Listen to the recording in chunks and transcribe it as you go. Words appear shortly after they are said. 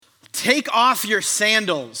Take off your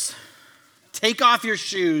sandals. Take off your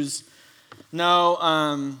shoes. No,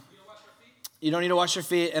 you don't need to wash your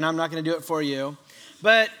feet, and I'm not going to do it for you.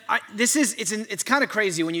 But it's kind of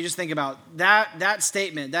crazy when you just think about that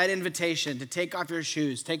statement, that invitation to take off your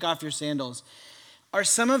shoes, take off your sandals, are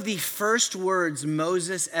some of the first words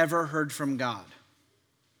Moses ever heard from God.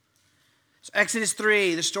 So Exodus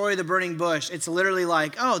 3, the story of the burning bush, it's literally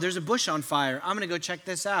like, oh, there's a bush on fire. I'm going to go check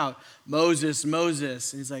this out. Moses,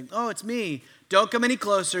 Moses. And he's like, oh, it's me. Don't come any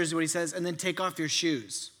closer is what he says, and then take off your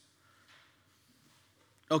shoes.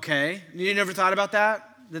 Okay. You never thought about that?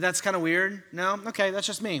 That's kind of weird? No? Okay, that's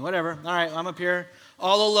just me. Whatever. All right, I'm up here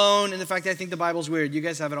all alone in the fact that I think the Bible's weird. You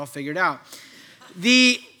guys have it all figured out.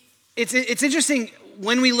 It's interesting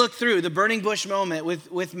when we look through the burning bush moment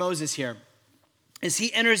with Moses here, as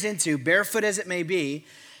he enters into, barefoot as it may be,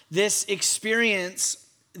 this experience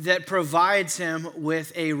that provides him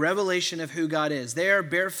with a revelation of who God is. There,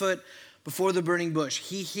 barefoot before the burning bush,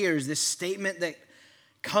 he hears this statement that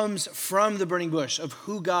comes from the burning bush of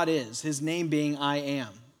who God is, his name being I am.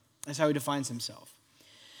 That's how he defines himself.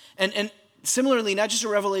 And similarly, not just a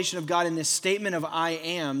revelation of God in this statement of I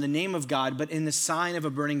am, the name of God, but in the sign of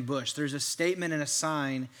a burning bush. There's a statement and a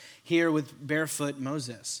sign here with barefoot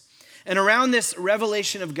Moses. And around this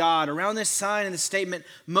revelation of God, around this sign and the statement,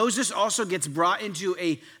 Moses also gets brought into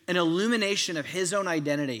an illumination of his own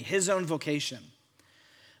identity, his own vocation.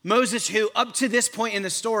 Moses, who up to this point in the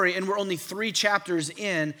story, and we're only 3 chapters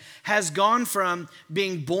in, has gone from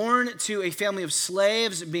being born to a family of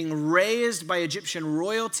slaves, being raised by Egyptian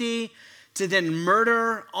royalty, to then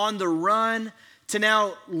murder on the run, to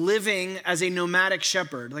now living as a nomadic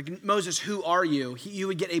shepherd. Like, Moses, who are you? You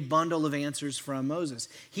would get a bundle of answers from Moses.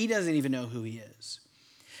 He doesn't even know who he is.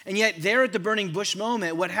 And yet there at the burning bush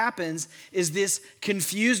moment, what happens is this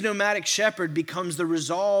confused nomadic shepherd becomes the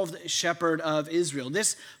resolved shepherd of Israel.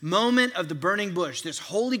 This moment of the burning bush, this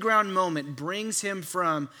holy ground moment, brings him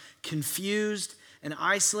from confused and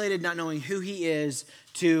isolated, not knowing who he is,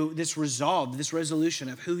 to this resolve, this resolution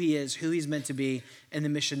of who he is, who he's meant to be, and the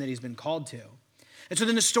mission that he's been called to. And so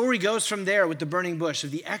then the story goes from there with the burning bush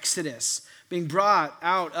of the Exodus, being brought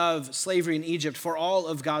out of slavery in Egypt for all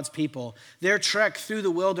of God's people, their trek through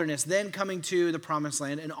the wilderness, then coming to the promised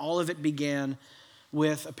land, and all of it began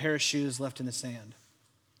with a pair of shoes left in the sand.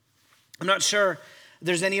 I'm not sure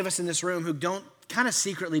there's any of us in this room who don't kind of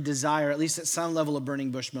secretly desire, at least at some level, a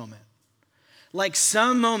burning bush moment. Like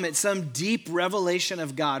some moment, some deep revelation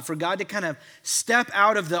of God, for God to kind of step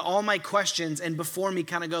out of all my questions and before me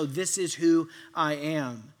kind of go, this is who I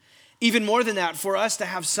am. Even more than that, for us to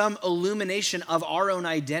have some illumination of our own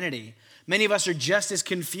identity. Many of us are just as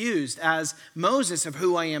confused as Moses of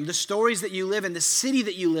who I am, the stories that you live in, the city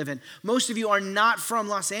that you live in. Most of you are not from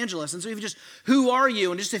Los Angeles. And so even just, who are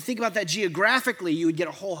you? And just to think about that geographically, you would get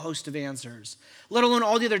a whole host of answers, let alone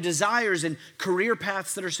all the other desires and career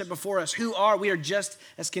paths that are set before us. We are just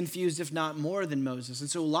as confused, if not more than Moses. And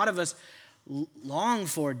so a lot of us long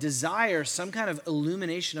for, desire some kind of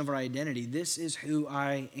illumination of our identity. This is who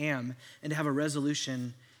I am, and to have a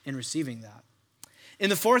resolution in receiving that. In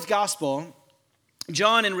the 4th gospel,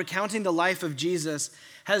 John, in recounting the life of Jesus,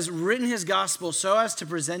 has written his gospel so as to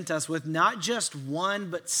present us with not just 1,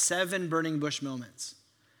 but 7 burning bush moments.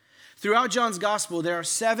 Throughout John's gospel, there are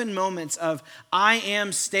 7 moments of I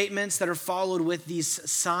am statements that are followed with these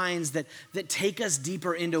signs that take us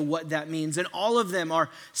deeper into what that means. And all of them are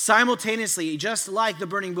simultaneously, just like the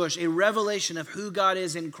burning bush, a revelation of who God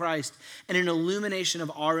is in Christ and an illumination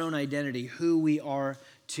of our own identity, who we are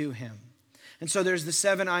to him. And so there's the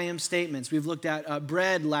 7 I am statements. We've looked at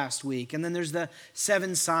bread last week. And then there's the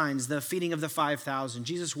 7 signs, the feeding of the 5,000,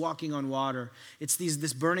 Jesus walking on water. It's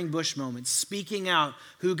this burning bush moment, speaking out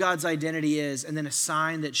who God's identity is, and then a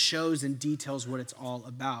sign that shows and details what it's all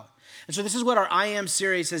about. And so this is what our I am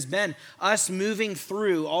series has been, us moving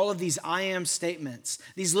through all of these I am statements,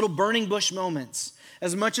 these little burning bush moments,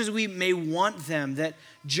 as much as we may want them, that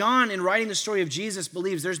John, in writing the story of Jesus,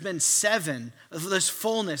 believes there's been 7 of this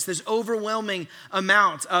fullness, this overwhelming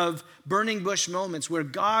amount of burning bush moments where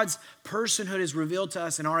God's personhood is revealed to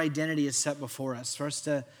us and our identity is set before us for us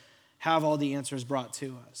to have all the answers brought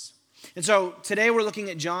to us. And so today we're looking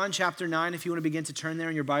at John chapter 9, if you want to begin to turn there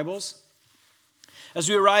in your Bibles, as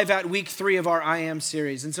we arrive at week 3 of our I Am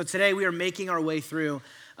series. And so today we are making our way through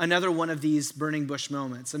another one of these burning bush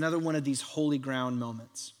moments, another one of these holy ground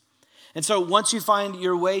moments. And so once you find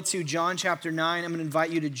your way to John chapter 9, I'm going to invite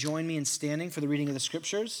you to join me in standing for the reading of the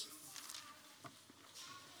scriptures.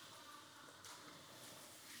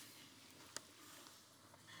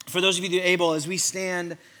 For those of you that are able, as we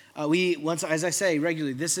stand, as I say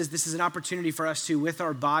regularly, this is an opportunity for us to, with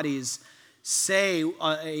our bodies, say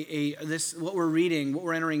this what we're reading, what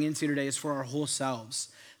we're entering into today is for our whole selves.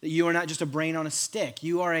 That you are not just a brain on a stick.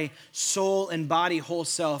 You are a soul and body whole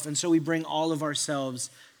self. And so we bring all of ourselves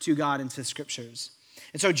to God into the scriptures.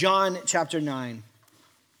 And so John chapter 9.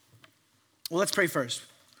 Well, let's pray first.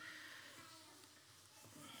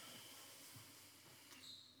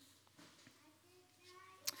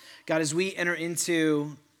 God, as we enter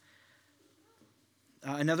into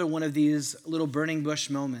another one of these little burning bush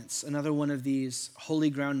moments, another one of these holy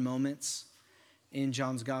ground moments in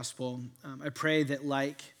John's gospel, I pray that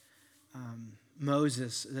like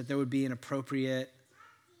Moses, that there would be an appropriate,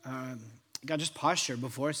 God, just posture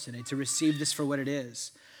before us today to receive this for what it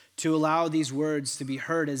is, to allow these words to be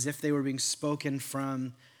heard as if they were being spoken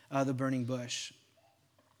from the burning bush.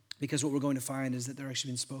 Because what we're going to find is that they're actually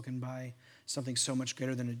being spoken by something so much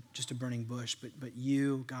greater than just a burning bush, but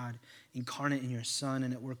you, God, incarnate in your Son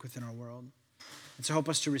and at work within our world. And so help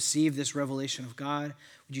us to receive this revelation of God.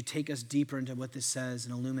 Would you take us deeper into what this says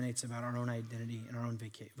and illuminates about our own identity and our own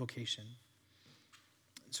vocation?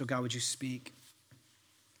 So God, would you speak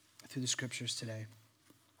through the scriptures today?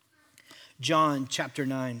 John chapter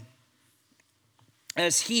 9.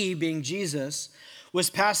 As he, being Jesus, was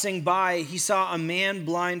passing by, he saw a man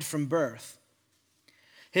blind from birth.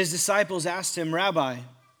 His disciples asked him, Rabbi,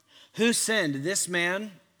 who sinned, this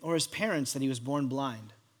man or his parents, that he was born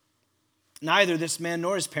blind? Neither this man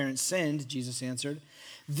nor his parents sinned, Jesus answered.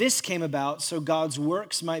 This came about so God's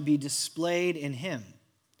works might be displayed in him.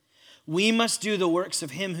 We must do the works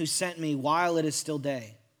of him who sent me while it is still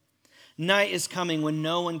day. Night is coming when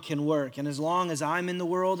no one can work, and as long as I'm in the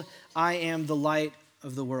world, I am the light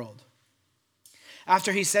of the world.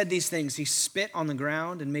 After he said these things, he spit on the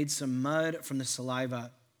ground and made some mud from the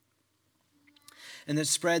saliva, and then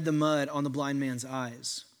spread the mud on the blind man's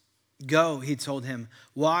eyes. Go, he told him,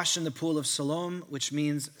 wash in the pool of Siloam, which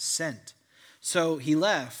means sent. So he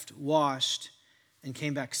left, washed, and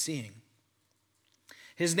came back seeing.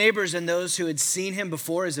 His neighbors and those who had seen him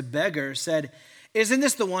before as a beggar said, Isn't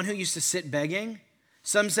this the one who used to sit begging?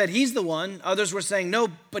 Some said, he's the one. Others were saying, no,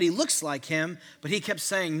 but he looks like him. But he kept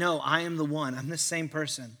saying, no, I am the one. I'm the same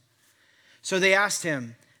person. So they asked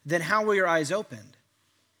him, then how were your eyes opened?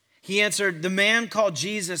 He answered, the man called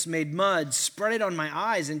Jesus made mud, spread it on my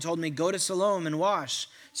eyes, and told me, go to Siloam and wash.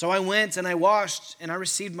 So I went and I washed, and I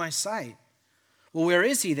received my sight. Well, where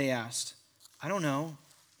is he? They asked. I don't know,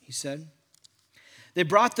 he said. They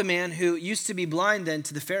brought the man who used to be blind then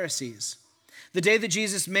to the Pharisees. The day that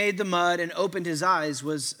Jesus made the mud and opened his eyes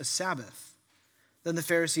was a Sabbath. Then the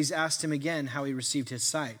Pharisees asked him again how he received his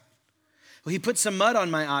sight. Well, he put some mud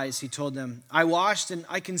on my eyes, he told them. I washed and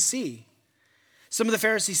I can see. Some of the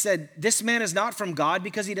Pharisees said, this man is not from God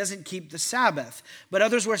because he doesn't keep the Sabbath. But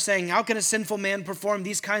others were saying, how can a sinful man perform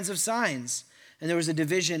these kinds of signs? And there was a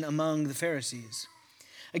division among the Pharisees.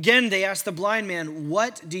 Again, they asked the blind man,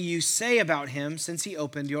 what do you say about him since he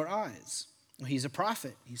opened your eyes? Well, he's a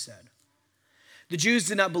prophet, he said. The Jews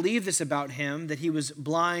did not believe this about him, that he was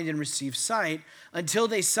blind and received sight, until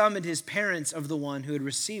they summoned his parents of the one who had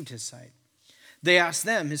received his sight. They asked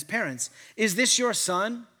them, his parents, is this your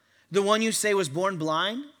son, the one you say was born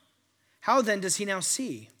blind? How then does he now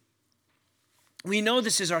see? We know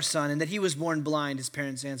this is our son and that he was born blind, his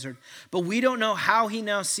parents answered. But we don't know how he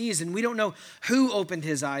now sees, and we don't know who opened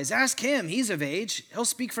his eyes. Ask him, he's of age. He'll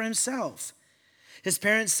speak for himself. His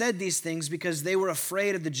parents said these things because they were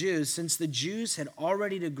afraid of the Jews, since the Jews had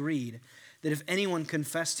already agreed that if anyone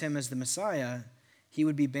confessed him as the Messiah, he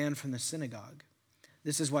would be banned from the synagogue.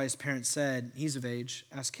 This is why his parents said, he's of age,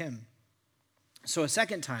 ask him. So a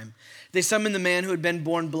second time, they summoned the man who had been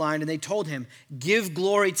born blind, and they told him, give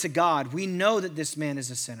glory to God. We know that this man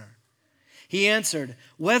is a sinner. He answered,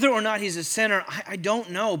 whether or not he's a sinner, I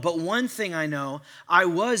don't know. But one thing I know, I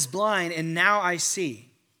was blind, and now I see.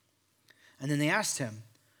 And then they asked him,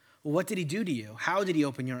 well, what did he do to you? How did he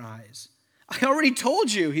open your eyes? I already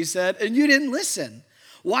told you, he said, and you didn't listen.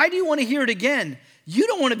 Why do you want to hear it again? You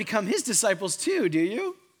don't want to become his disciples too, do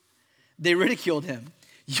you? They ridiculed him.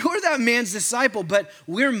 You're that man's disciple, but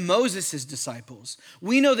we're Moses' disciples.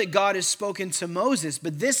 We know that God has spoken to Moses,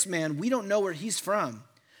 but this man, we don't know where he's from.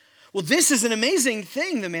 Well, this is an amazing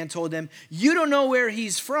thing, the man told them. You don't know where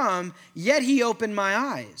he's from, yet he opened my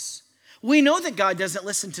eyes. We know that God doesn't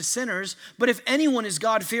listen to sinners, but if anyone is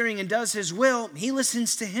God-fearing and does his will, he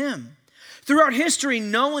listens to him. Throughout history,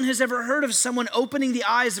 no one has ever heard of someone opening the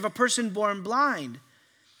eyes of a person born blind.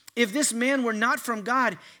 If this man were not from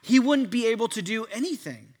God, he wouldn't be able to do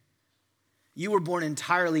anything. You were born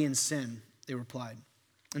entirely in sin, they replied.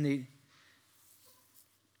 And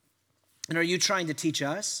are you trying to teach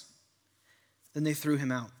us? Then they threw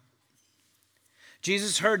him out.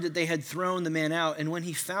 Jesus heard that they had thrown the man out, and when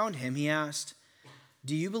he found him, he asked,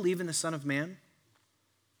 "Do you believe in the Son of Man?"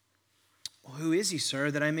 "Who is he,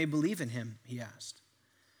 sir, that I may believe in him?" he asked.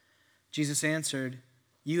 Jesus answered,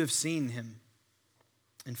 "You have seen him.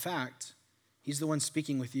 In fact, he's the one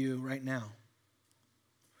speaking with you right now."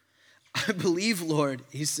 "I believe, Lord,"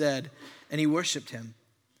 he said, and he worshiped him.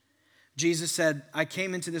 Jesus said, "I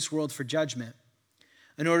came into this world for judgment,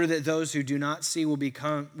 in order that those who do not see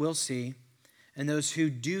will see, and those who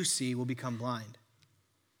do see will become blind."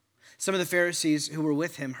 Some of the Pharisees who were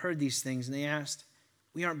with him heard these things, and they asked,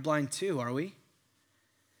 "We aren't blind too, are we?"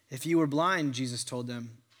 "If you were blind," Jesus told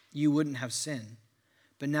them, "you wouldn't have sin.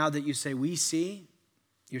 But now that you say we see,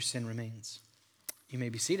 your sin remains." You may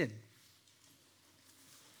be seated.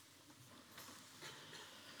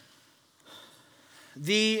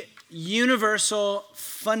 The universal,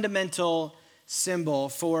 fundamental symbol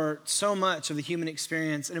for so much of the human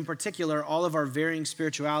experience, and in particular, all of our varying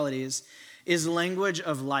spiritualities, is language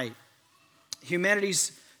of light.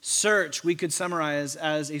 Humanity's search, we could summarize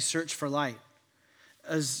as a search for light,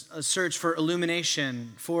 as a search for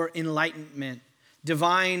illumination, for enlightenment,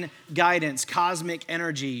 divine guidance, cosmic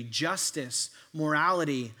energy, justice,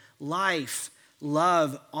 morality, life,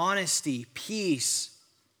 love, honesty, peace.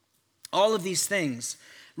 All of these things,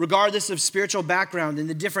 regardless of spiritual background and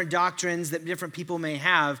the different doctrines that different people may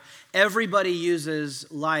have, everybody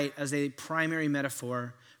uses light as a primary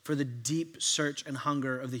metaphor for the deep search and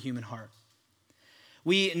hunger of the human heart.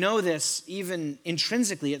 We know this even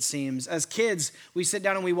intrinsically, it seems. As kids, we sit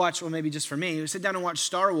down and we watch, well, maybe just for me, we sit down and watch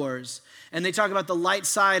Star Wars, and they talk about the light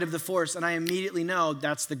side of the Force, and I immediately know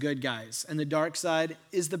that's the good guys, and the dark side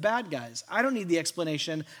is the bad guys. I don't need the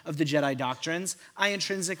explanation of the Jedi doctrines. I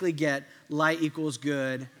intrinsically get light equals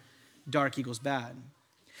good, dark equals bad.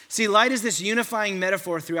 See, light is this unifying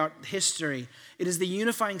metaphor throughout history. It is the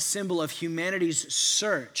unifying symbol of humanity's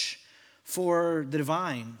search for the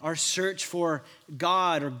divine, our search for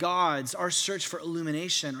God or gods, our search for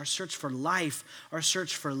illumination, our search for life, our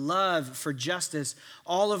search for love, for justice.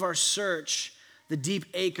 All of our search, the deep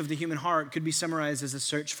ache of the human heart, could be summarized as a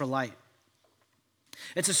search for light.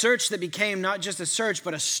 It's a search that became not just a search,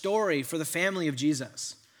 but a story for the family of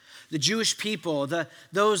Jesus. The Jewish people,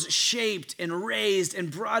 those shaped and raised and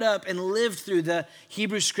brought up and lived through the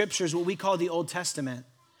Hebrew Scriptures, what we call the Old Testament.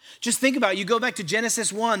 Just think about it. You go back to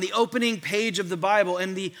Genesis 1, the opening page of the Bible,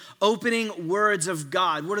 and the opening words of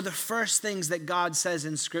God. What are the first things that God says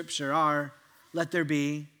in Scripture are, "Let there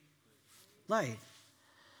be light."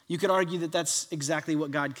 You could argue that that's exactly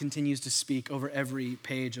what God continues to speak over every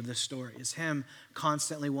page of this story, is him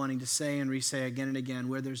constantly wanting to say and re-say again and again,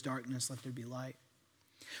 "Where there's darkness, let there be light."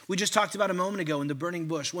 We just talked about a moment ago in the burning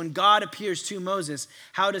bush. When God appears to Moses,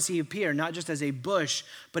 how does he appear? Not just as a bush,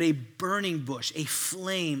 but a burning bush, a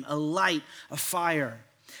flame, a light, a fire.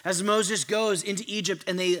 As Moses goes into Egypt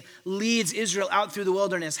and they leads Israel out through the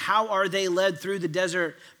wilderness, how are they led through the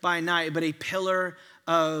desert by night? But a pillar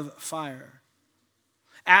of fire.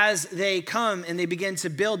 As they come and they begin to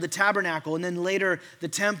build the tabernacle and then later the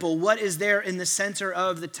temple, what is there in the center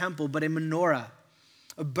of the temple but a menorah?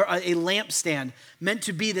 A lampstand meant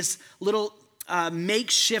to be this little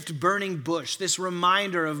makeshift burning bush, this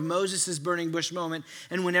reminder of Moses' burning bush moment.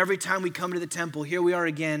 And when every time we come to the temple, here we are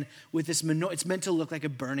again with this menorah. It's meant to look like a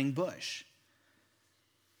burning bush.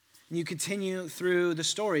 And you continue through the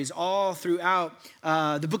stories all throughout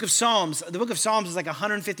the book of Psalms. The book of Psalms is like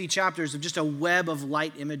 150 chapters of just a web of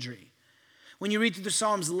light imagery. When you read through the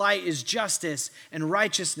Psalms, light is justice and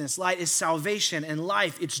righteousness. Light is salvation and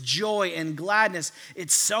life. It's joy and gladness.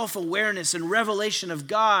 It's self-awareness and revelation of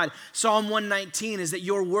God. Psalm 119 is that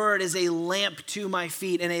your word is a lamp to my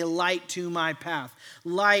feet and a light to my path.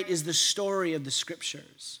 Light is the story of the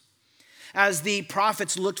Scriptures. As the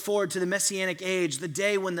prophets looked forward to the Messianic age, the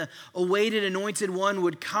day when the awaited anointed one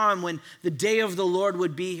would come, when the day of the Lord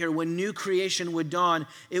would be here, when new creation would dawn,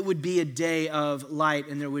 it would be a day of light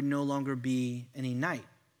and there would no longer be any night.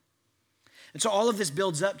 And so all of this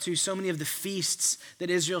builds up to so many of the feasts that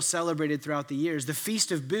Israel celebrated throughout the years. The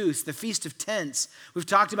Feast of Booths, the Feast of Tents, we've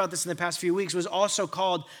talked about this in the past few weeks, was also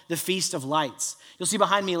called the Feast of Lights. You'll see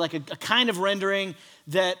behind me like a kind of rendering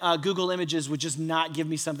that Google Images would just not give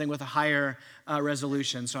me something with a higher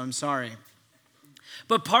resolution, so I'm sorry.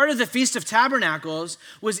 But part of the Feast of Tabernacles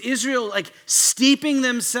was Israel like steeping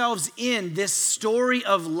themselves in this story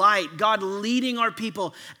of light, God leading our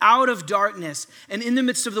people out of darkness, and in the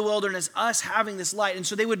midst of the wilderness, us having this light. And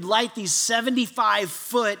so they would light these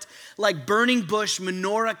 75-foot like burning bush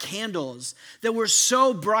menorah candles that were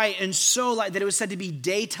so bright and so light that it was said to be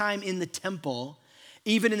daytime in the temple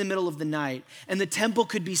even in the middle of the night. And the temple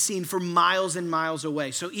could be seen for miles and miles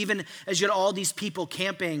away. So even as you had all these people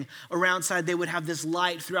camping around side, they would have this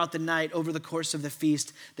light throughout the night over the course of the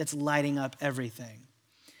feast that's lighting up everything.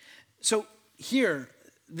 So here,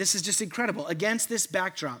 this is just incredible. Against this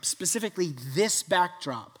backdrop, specifically this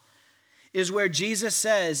backdrop, is where Jesus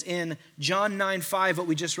says in John 9:5, what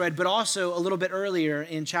we just read, but also a little bit earlier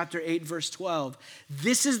in chapter 8, verse 12.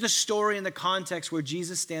 This is the story in the context where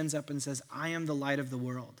Jesus stands up and says, I am the light of the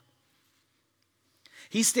world.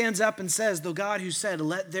 He stands up and says, the God who said,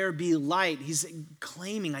 let there be light, he's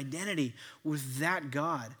claiming identity with that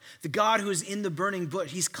God. The God who is in the burning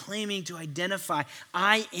bush, he's claiming to identify,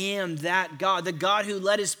 I am that God. The God who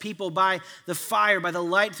led his people by the fire, by the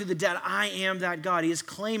light through the dead, I am that God. He is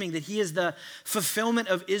claiming that he is the fulfillment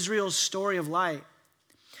of Israel's story of light.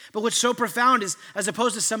 But what's so profound is, as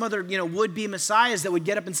opposed to some other, would-be messiahs that would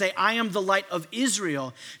get up and say, I am the light of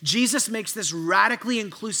Israel, Jesus makes this radically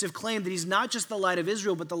inclusive claim that he's not just the light of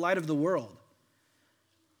Israel, but the light of the world.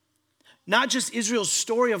 Not just Israel's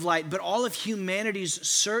story of light, but all of humanity's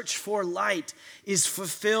search for light is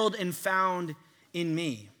fulfilled and found in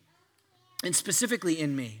me, and specifically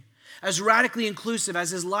in me. As radically inclusive as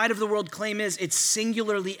his light of the world claim is, it's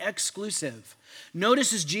singularly exclusive.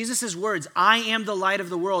 Notice as Jesus' words, I am the light of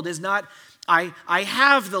the world, is not I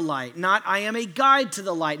have the light, not I am a guide to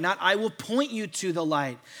the light, not I will point you to the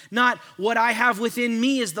light, not what I have within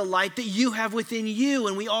me is the light that you have within you,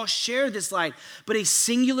 and we all share this light, but a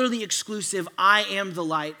singularly exclusive, I am the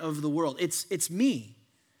light of the world. It's me.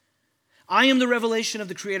 I am the revelation of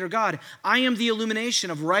the Creator God. I am the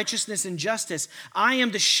illumination of righteousness and justice. I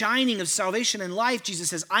am the shining of salvation and life,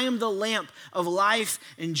 Jesus says. I am the lamp of life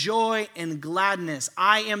and joy and gladness.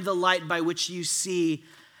 I am the light by which you see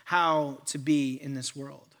how to be in this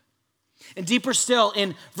world. And deeper still,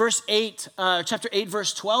 in chapter 8,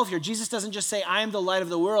 verse 12 here, Jesus doesn't just say, I am the light of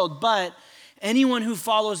the world, but anyone who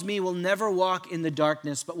follows me will never walk in the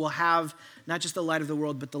darkness, but will have not just the light of the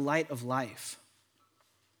world, but the light of life.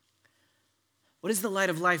 What is the light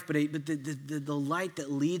of life but the light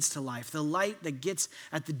that leads to life, the light that gets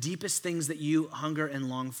at the deepest things that you hunger and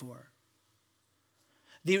long for?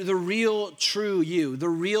 The real true you, the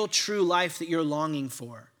real true life that you're longing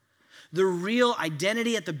for, the real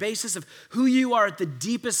identity at the basis of who you are at the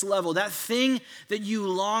deepest level, that thing that you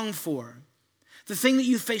long for, the thing that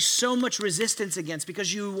you face so much resistance against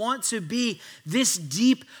because you want to be this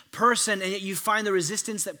deep person and yet you find the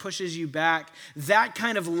resistance that pushes you back. That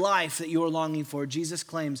kind of life that you are longing for, Jesus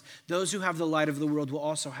claims, those who have the light of the world will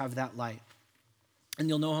also have that light. And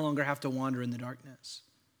you'll no longer have to wander in the darkness.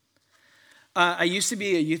 I used to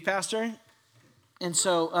be a youth pastor, and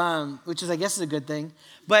so, which is, I guess, is a good thing.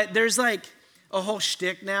 But there's like a whole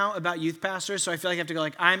shtick now about youth pastors, so I feel like I have to go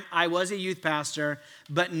like, I was a youth pastor,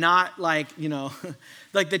 but not like,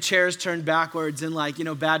 like the chairs turned backwards and like,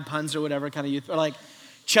 bad puns or whatever kind of youth, or like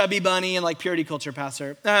chubby bunny and like purity culture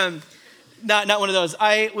pastor. Not one of those.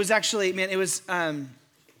 I was actually, this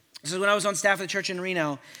is when I was on staff at the church in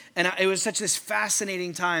Reno, and it was such this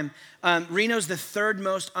fascinating time. Reno's the third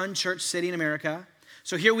most unchurched city in America.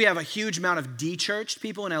 So here we have a huge amount of de-churched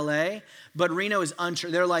people in LA, but Reno is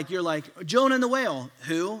unchurched. You're like, Jonah and the whale,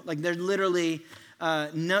 who? Like they're literally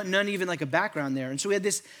none even like a background there. And so we had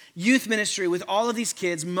this youth ministry with all of these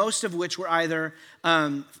kids, most of which were either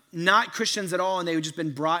not Christians at all, and they had just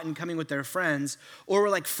been brought and coming with their friends, or were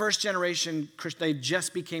like first generation Christians. They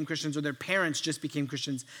just became Christians, or their parents just became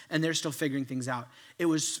Christians, and they're still figuring things out. It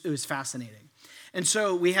was fascinating. And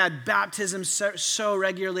so we had baptisms so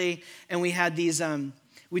regularly, and we had these,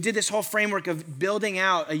 we did this whole framework of building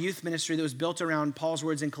out a youth ministry that was built around Paul's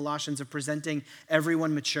words in Colossians of presenting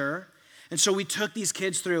everyone mature. And so we took these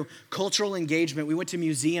kids through cultural engagement. We went to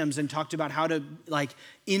museums and talked about how to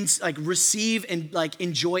receive and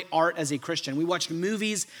enjoy art as a Christian. We watched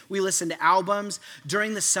movies. We listened to albums.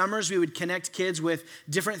 During the summers, we would connect kids with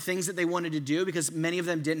different things that they wanted to do because many of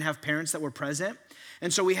them didn't have parents that were present.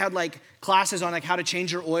 And so we had classes on how to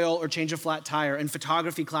change your oil or change a flat tire, and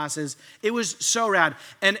photography classes. It was so rad,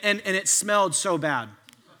 and it smelled so bad.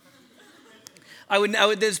 I would.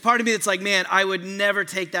 There's part of me that's like, man, I would never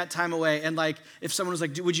take that time away. And if someone was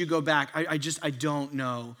like, would you go back? I don't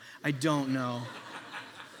know. I don't know.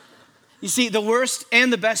 You see, the worst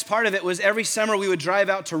and the best part of it was every summer we would drive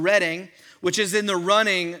out to Redding, which is in the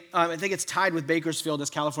running. I think it's tied with Bakersfield as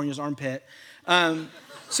California's armpit.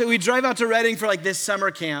 So we drive out to Redding for this summer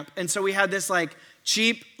camp. And so we had this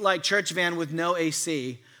cheap church van with no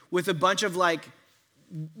AC with a bunch of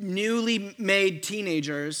newly made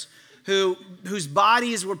teenagers whose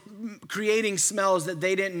bodies were creating smells that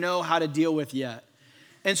they didn't know how to deal with yet.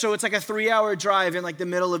 And so it's like a 3-hour drive in like the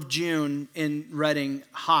middle of June in Reading,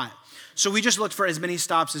 hot. So we just looked for as many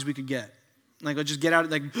stops as we could get. Like, let's just get out,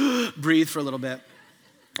 like, breathe for a little bit.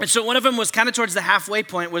 And so one of them was kind of towards the halfway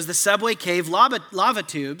point, was the Subway Cave lava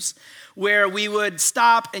tubes, where we would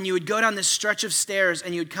stop and you would go down this stretch of stairs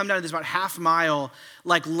and you would come down to this about half-mile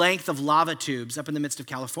like length of lava tubes up in the midst of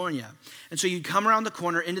California. And so you'd come around the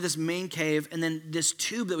corner into this main cave and then this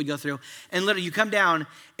tube that we'd go through, and literally you come down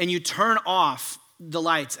and you turn off the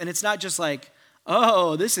lights, and it's not just like,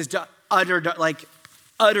 oh, this is utter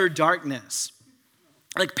darkness,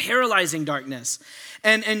 like paralyzing darkness.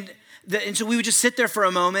 And so we would just sit there for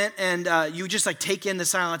a moment, and you would just like take in the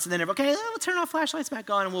silence, and then okay, we'll turn our flashlights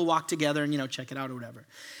back on, and we'll walk together and check it out or whatever.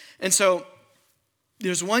 And so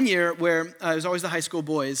there's one year where it was always the high school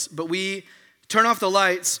boys, but we turn off the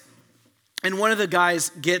lights, and one of the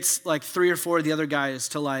guys gets like 3 or 4 of the other guys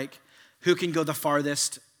to like who can go the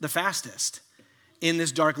farthest, the fastest in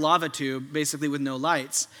this dark lava tube, basically with no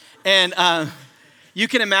lights. And you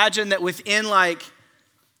can imagine that within like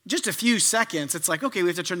just a few seconds, it's like, okay, we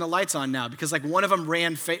have to turn the lights on now, because like one of them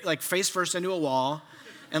ran face first into a wall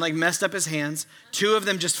and like messed up his hands. 2 of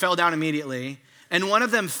them just fell down immediately. And one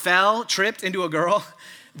of them tripped into a girl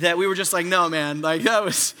that we were just like, no, man, like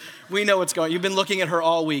we know what's going on. You've been looking at her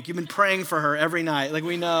all week. You've been praying for her every night. Like,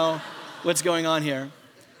 we know what's going on here.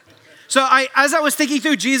 So as I was thinking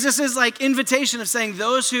through Jesus' like invitation of saying,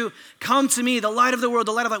 those who come to me, the light of the world,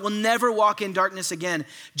 the light of light, will never walk in darkness again.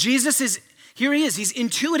 Here he is, he's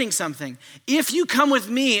intuiting something. If you come with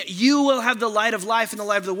me, you will have the light of life and the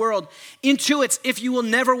light of the world. Intuits, if you will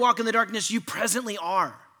never walk in the darkness, you presently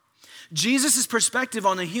are. Jesus' perspective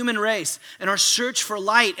on the human race and our search for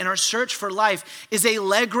light and our search for life is a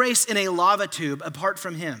leg race in a lava tube apart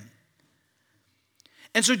from him.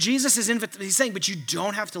 And so Jesus is he's saying, but you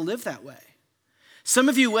don't have to live that way. Some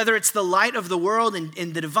of you, whether it's the light of the world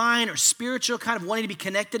and the divine or spiritual, kind of wanting to be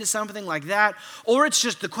connected to something like that, or it's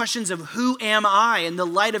just the questions of who am I and the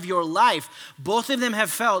light of your life, both of them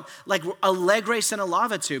have felt like a leg race in a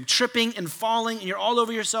lava tube, tripping and falling, and you're all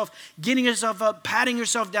over yourself, getting yourself up, patting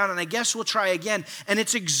yourself down, and I guess we'll try again, and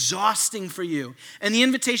it's exhausting for you. And the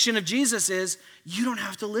invitation of Jesus is, you don't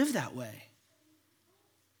have to live that way.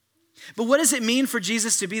 But what does it mean for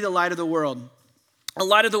Jesus to be the light of the world? A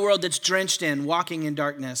light of the world that's drenched in, walking in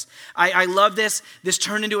darkness. I love this. This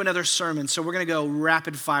turned into another sermon, so we're going to go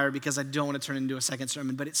rapid fire because I don't want to turn it into a second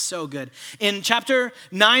sermon, but it's so good. In chapter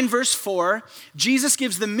 9, verse 4, Jesus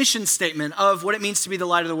gives the mission statement of what it means to be the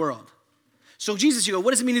light of the world. So Jesus, you go,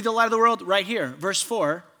 what does it mean to be the light of the world? Right here, verse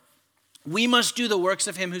 4, we must do the works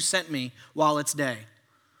of him who sent me while it's day.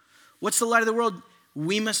 What's the light of the world?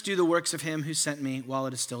 We must do the works of him who sent me while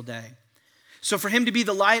it is still day. So for him to be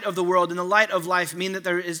the light of the world and the light of life means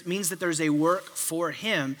that there's a work for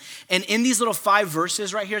him. And in these little 5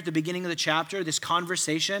 verses right here at the beginning of the chapter, this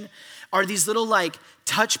conversation, are these little like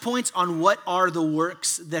touch points on what are the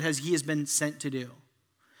works that he has been sent to do.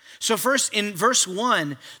 So first in verse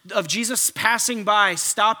 1 of Jesus passing by,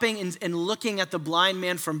 stopping and looking at the blind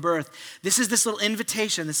man from birth, this is this little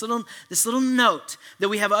invitation, this little note that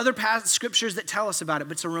we have other scriptures that tell us about it,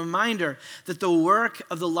 but it's a reminder that the work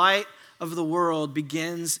of the light of the world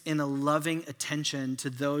begins in a loving attention to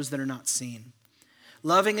those that are not seen.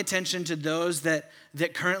 Loving attention to those that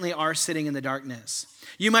currently are sitting in the darkness.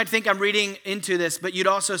 You might think I'm reading into this, but you'd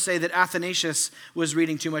also say that Athanasius was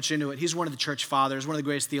reading too much into it. He's one of the church fathers, one of the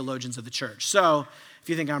greatest theologians of the church. So if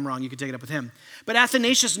you think I'm wrong, you can take it up with him. But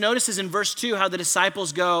Athanasius notices in verse 2 how the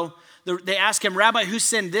disciples go, they ask him, Rabbi, who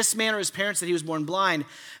sinned, this man or his parents, that he was born blind?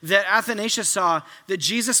 That Athanasius saw that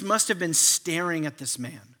Jesus must have been staring at this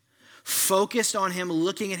man, focused on him,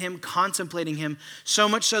 looking at him, contemplating him, so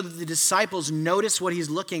much so that the disciples notice what he's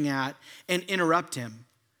looking at and interrupt him.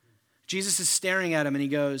 Jesus is staring at him and he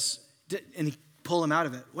goes, and he pull him out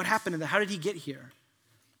of it. What happened to that? How did he get here?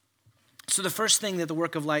 So the first thing that the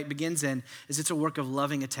work of light begins in is it's a work of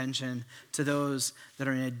loving attention to those that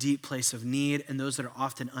are in a deep place of need and those that are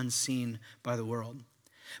often unseen by the world.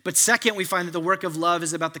 But second, we find that the work of love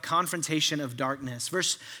is about the confrontation of darkness.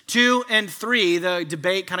 Verse 2 and 3, the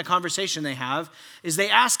debate kind of conversation they have, is they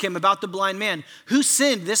ask him about the blind man. Who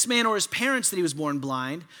sinned, this man or his parents, that he was born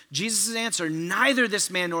blind? Jesus' answer, neither this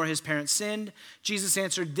man nor his parents sinned. Jesus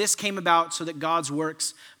answered, this came about so that God's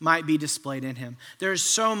works might be displayed in him. There is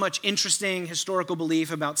so much interesting historical belief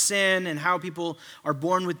about sin and how people are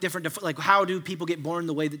born with different, like how do people get born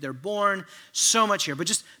the way that they're born? So much here, but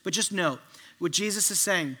just note, what Jesus is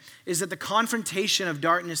saying is that the confrontation of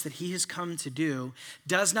darkness that he has come to do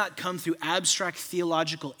does not come through abstract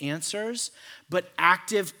theological answers, but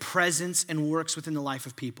active presence and works within the life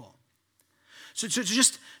of people. So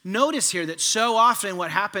just notice here that so often what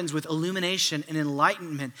happens with illumination and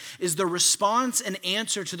enlightenment is the response and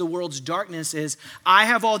answer to the world's darkness is, I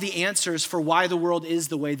have all the answers for why the world is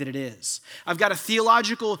the way that it is. I've got a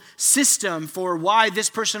theological system for why this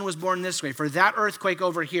person was born this way, for that earthquake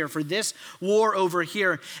over here, for this war over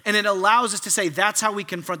here. And it allows us to say that's how we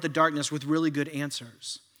confront the darkness with really good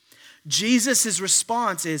answers. Jesus'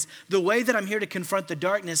 response is, the way that I'm here to confront the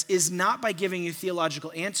darkness is not by giving you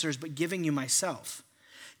theological answers, but giving you myself,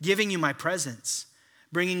 giving you my presence,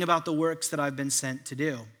 bringing about the works that I've been sent to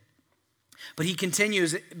do. But he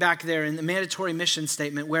continues back there in the mandatory mission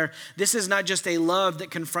statement where this is not just a love that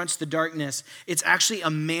confronts the darkness, it's actually a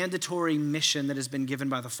mandatory mission that has been given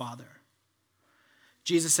by the Father.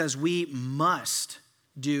 Jesus says, we must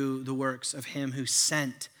do the works of him who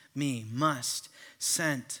sent me,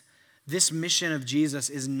 sent. This mission of Jesus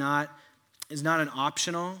is not an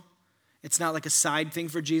optional. It's not like a side thing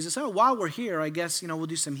for Jesus. Oh, while we're here, I guess, we'll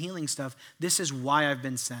do some healing stuff. This is why I've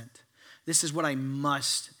been sent. This is what I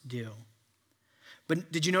must do.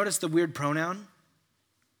 But did you notice the weird pronoun?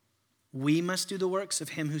 We must do the works of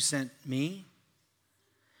him who sent me.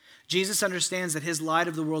 Jesus understands that his light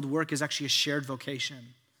of the world work is actually a shared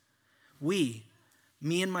vocation. We,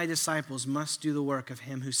 me and my disciples, must do the work of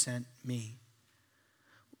him who sent me.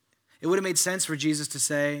 It would have made sense for Jesus to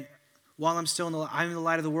say, while I'm the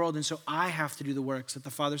light of the world, and so I have to do the works that the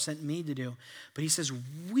Father sent me to do. But he says,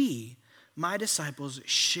 we, my disciples,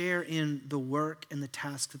 share in the work and the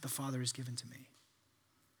task that the Father has given to me.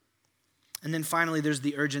 And then finally, there's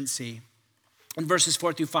the urgency. In verses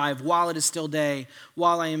 4-5, while it is still day,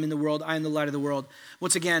 while I am in the world, I am the light of the world.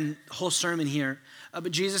 Once again, whole sermon here.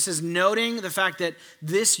 But Jesus is noting the fact that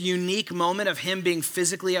this unique moment of him being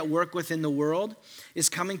physically at work within the world is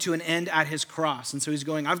coming to an end at his cross. And so he's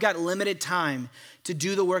going, I've got limited time to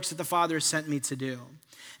do the works that the Father has sent me to do.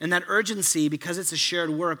 And that urgency, because it's a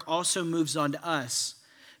shared work, also moves on to us.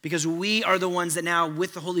 Because we are the ones that now,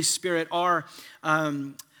 with the Holy Spirit, are...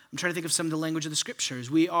 I'm trying to think of some of the language of the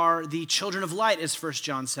scriptures. We are the children of light, as 1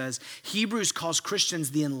 John says. Hebrews calls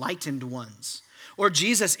Christians the enlightened ones. Or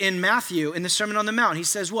Jesus in Matthew, in the Sermon on the Mount, he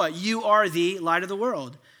says what? You are the light of the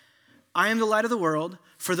world. I am the light of the world.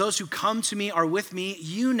 For those who come to me are with me.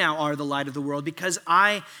 You now are the light of the world because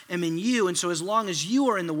I am in you. And so as long as you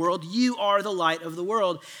are in the world, you are the light of the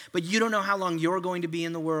world. But you don't know how long you're going to be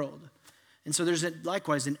in the world. And so there's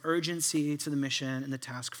likewise an urgency to the mission and the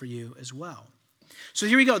task for you as well. So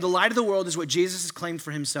here we go. The light of the world is what Jesus has claimed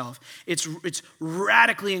for himself. It's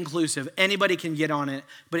radically inclusive. Anybody can get on it,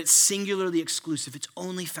 but it's singularly exclusive. It's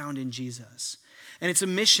only found in Jesus. And it's a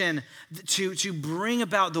mission to bring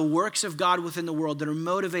about the works of God within the world that are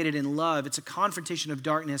motivated in love. It's a confrontation of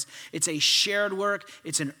darkness. It's a shared work.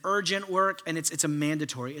 It's an urgent work, and it's a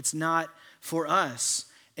mandatory. It's not for us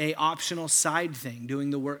a optional side thing,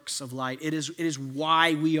 doing the works of light. It is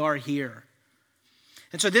why we are here.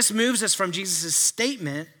 And so this moves us from Jesus'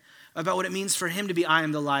 statement about what it means for him to be I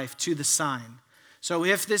am the life to the sign. So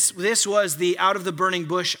if this was the out of the burning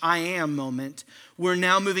bush I am moment, we're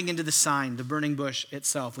now moving into the sign, the burning bush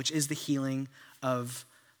itself, which is the healing of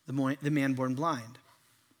the man born blind.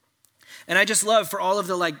 And I just love for all of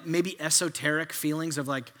the maybe esoteric feelings of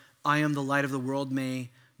I am the light of the world may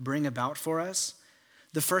bring about for us.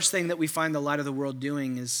 The first thing that we find the light of the world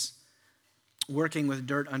doing is working with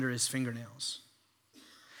dirt under his fingernails.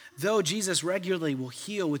 Though Jesus regularly will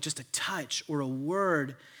heal with just a touch or a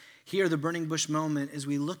word, here the burning bush moment as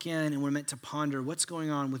we look in and we're meant to ponder what's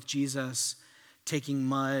going on with Jesus taking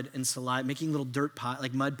mud and saliva, making little dirt pie,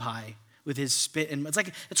 like mud pie with his spit. And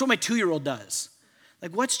it's what my 2-year-old does.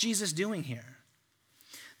 What's Jesus doing here?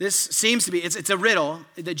 This seems to be, it's a riddle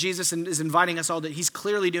that Jesus is inviting us all to. He's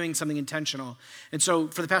clearly doing something intentional. And so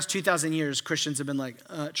for the past 2,000 years, Christians have been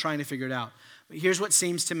trying to figure it out. But here's what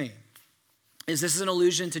seems to me. This is an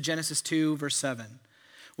allusion to Genesis 2, verse 7.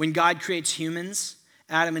 When God creates humans,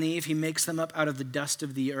 Adam and Eve, he makes them up out of the dust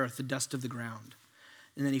of the earth, the dust of the ground.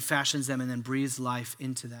 And then he fashions them and then breathes life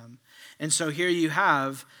into them. And so here you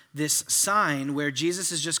have this sign where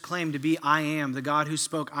Jesus has just claimed to be I am, the God who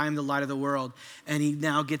spoke, I am the light of the world. And he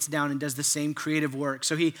now gets down and does the same creative work.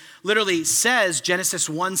 So he literally says Genesis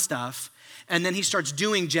 1 stuff, and then he starts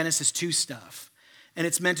doing Genesis 2 stuff. And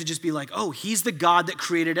it's meant to just be he's the God that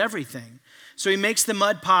created everything. So he makes the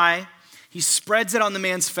mud pie. He spreads it on the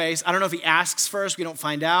man's face. I don't know if he asks first. We don't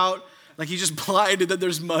find out. He just blinded that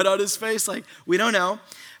there's mud on his face. We don't know.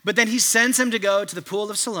 But then he sends him to go to the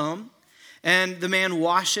pool of Siloam. And the man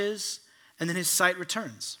washes. And then his sight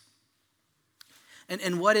returns.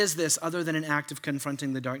 And what is this other than an act of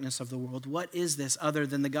confronting the darkness of the world? What is this other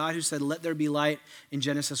than the God who said, let there be light in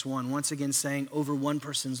Genesis 1, once again saying over one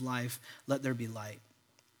person's life, let there be light.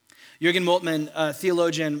 Jürgen Moltmann, a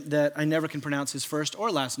theologian that I never can pronounce his first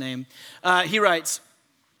or last name, he writes,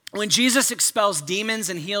 when Jesus expels demons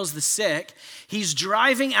and heals the sick, he's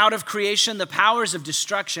driving out of creation the powers of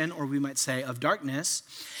destruction, or we might say of darkness,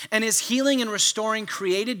 and is healing and restoring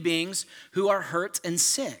created beings who are hurt and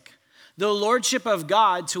sick. The lordship of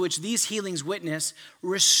God, to which these healings witness,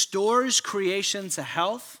 restores creation to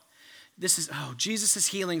health. Jesus'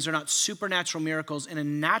 healings are not supernatural miracles in a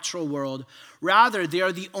natural world. Rather, they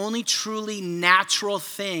are the only truly natural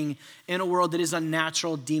thing in a world that is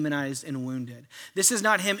unnatural, demonized, and wounded. This is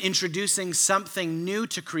not him introducing something new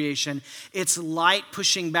to creation. It's light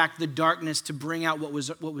pushing back the darkness to bring out what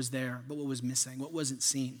was there, but what was missing, what wasn't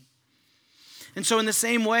seen. And so in the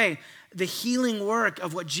same way, the healing work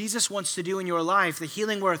of what Jesus wants to do in your life, the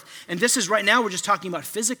healing work, and this is right now we're just talking about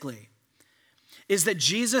physically, is that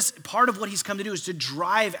Jesus, part of what he's come to do is to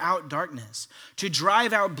drive out darkness, to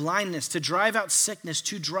drive out blindness, to drive out sickness,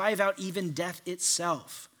 to drive out even death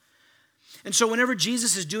itself. And so whenever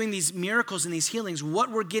Jesus is doing these miracles and these healings,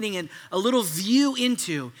 what we're getting a little view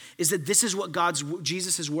into is that this is what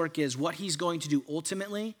Jesus' work is, what he's going to do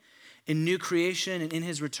ultimately in new creation and in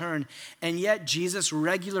his return. And yet Jesus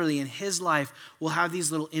regularly in his life will have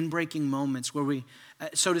these little inbreaking moments where we,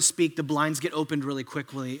 so to speak, the blinds get opened really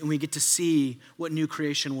quickly and we get to see what new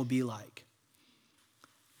creation will be like.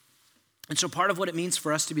 And so part of what it means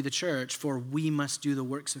for us to be the church, for we must do the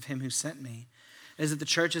works of him who sent me, is that the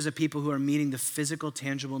church is a people who are meeting the physical,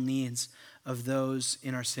 tangible needs of those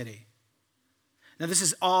in our city. Now, this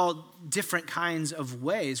is all different kinds of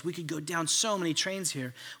ways. We could go down so many trains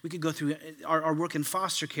here. We could go through our work in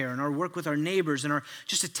foster care and our work with our neighbors and our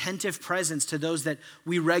just attentive presence to those that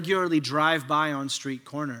we regularly drive by on street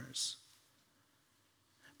corners.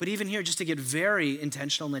 But even here, just to get very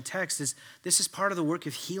intentional in the text, this is part of the work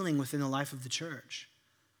of healing within the life of the church.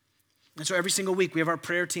 And so every single week, we have our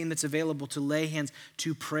prayer team that's available to lay hands,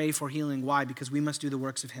 to pray for healing. Why? Because we must do the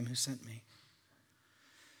works of him who sent me.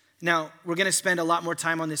 Now, we're going to spend a lot more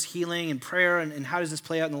time on this healing and prayer and how does this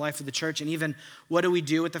play out in the life of the church, and even what do we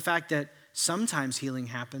do with the fact that sometimes healing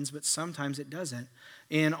happens, but sometimes it doesn't,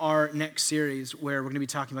 in our next series where we're going to be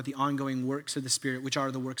talking about the ongoing works of the Spirit, which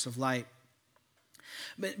are the works of light.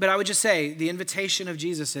 But I would just say the invitation of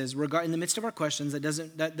Jesus is, in the midst of our questions, that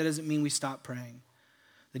doesn't mean we stop praying.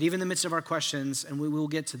 That even in the midst of our questions, and we will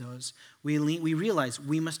get to those, we realize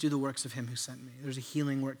we must do the works of him who sent me. There's a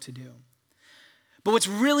healing work to do. But what's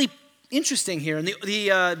really interesting here, and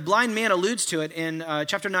the blind man alludes to it in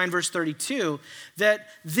chapter 9, verse 32, that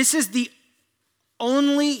this is the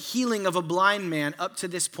only healing of a blind man up to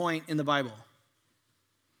this point in the Bible.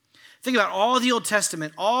 Think about all the Old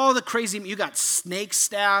Testament, all the crazy, you got snake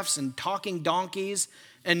staffs and talking donkeys,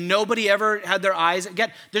 and nobody ever had their eyes.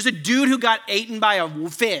 There's a dude who got eaten by a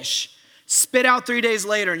fish, spit out 3 days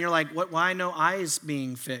later, and you're like, what? Why no eyes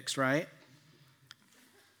being fixed, right?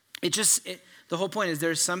 The whole point is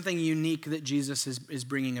there's something unique that Jesus is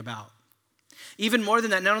bringing about. Even more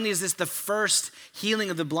than that, not only is this the first healing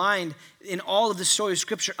of the blind in all of the story of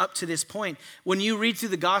Scripture up to this point, when you read through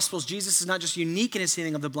the Gospels, Jesus is not just unique in his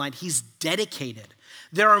healing of the blind, he's dedicated.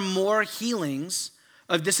 There are more healings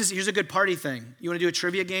of here's a good party thing. You want to do a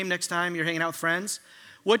trivia game next time you're hanging out with friends?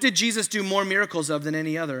 What did Jesus do more miracles of than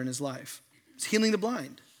any other in his life? It's healing the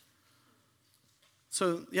blind.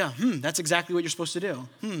 So, that's exactly what you're supposed to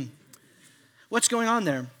do. What's going on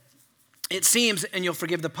there? It seems, and you'll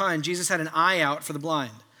forgive the pun, Jesus had an eye out for the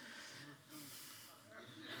blind.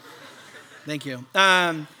 Thank you.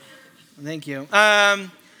 Thank you.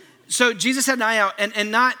 So Jesus had an eye out,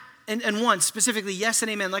 and one, specifically, yes and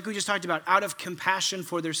amen, like we just talked about, out of compassion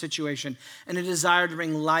for their situation and a desire to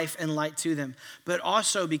bring life and light to them. But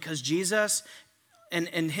also because Jesus and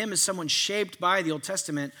him as someone shaped by the Old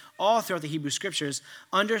Testament, all throughout the Hebrew Scriptures,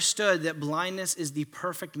 understood that blindness is the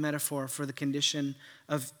perfect metaphor for the condition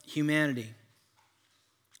of humanity.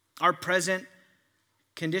 Our present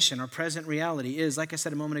condition, our present reality is, like I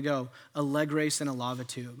said a moment ago, a leg race in a lava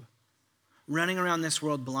tube, running around this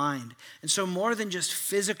world blind. And so more than just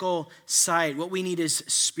physical sight, what we need is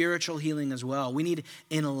spiritual healing as well. We need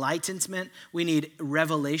enlightenment. We need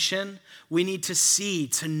revelation. We need to see,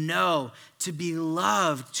 to know, to be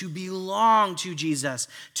loved, to belong to Jesus,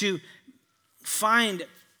 to find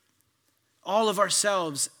all of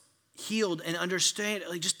ourselves healed and understand,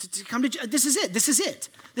 like just to come to, this is it.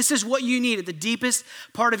 This is what you need at the deepest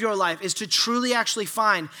part of your life, is to truly actually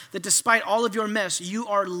find that despite all of your mess, you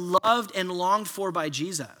are loved and longed for by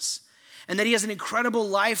Jesus. and that he has an incredible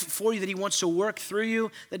life for you, that he wants to work through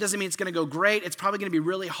you. That doesn't mean it's going to go great. It's probably going to be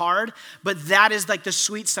really hard, but that is like the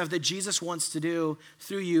sweet stuff that Jesus wants to do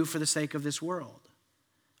through you for the sake of this world.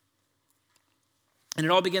 And it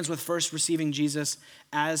all begins with first receiving Jesus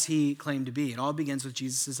as he claimed to be. It all begins with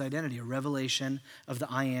Jesus' identity, a revelation of the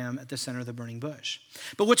I am at the center of the burning bush.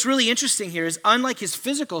 But what's really interesting here is, unlike his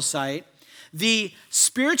physical sight, the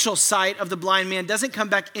spiritual sight of the blind man doesn't come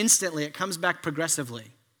back instantly. It comes back progressively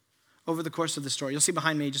over the course of the story. You'll see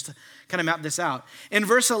behind me just to kind of map this out. In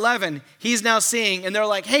verse 11, he's now seeing, and they're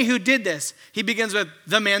like, hey, who did this? He begins with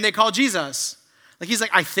the man they call Jesus. Like, he's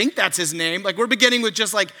like, I think that's his name. Like, we're beginning with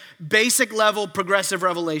just like basic level progressive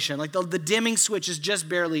revelation. Like the dimming switch is just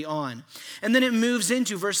barely on. And then it moves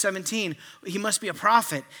into verse 17. He must be a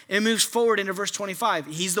prophet. And it moves forward into verse 25.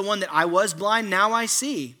 He's the one that I was blind, now I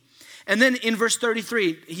see. And then in verse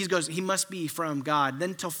 33, he goes, he must be from God.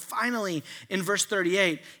 Then till finally in verse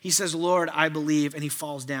 38, he says, Lord, I believe, and he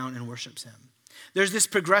falls down and worships him. There's this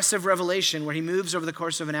progressive revelation where he moves over the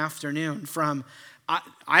course of an afternoon from,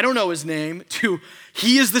 I don't know his name, to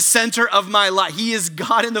he is the center of my life. He is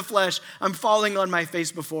God in the flesh. I'm falling on my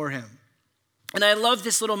face before him. And I love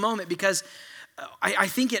this little moment because I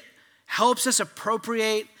think it helps us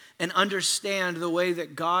appropriate and understand the way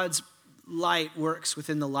that God's light works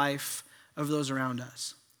within the life of those around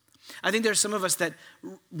us. I think there's some of us that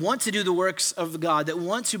want to do the works of God, that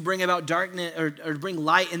want to bring about darkness or bring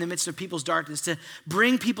light in the midst of people's darkness, to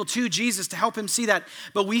bring people to Jesus, to help him see that.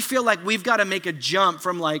 But we feel like we've got to make a jump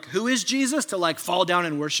from like, who is Jesus, to like fall down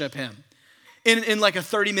and worship him in like a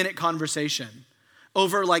 30-minute conversation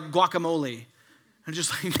over like guacamole. I'm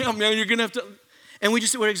just like, yeah, man, you're going to have to. And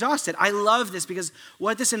we're exhausted. I love this because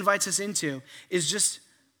what this invites us into is just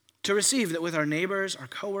to receive that with our neighbors, our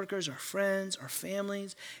coworkers, our friends, our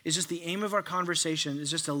families, is just the aim of our conversation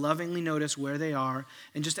is just to lovingly notice where they are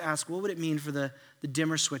and just to ask, what would it mean for the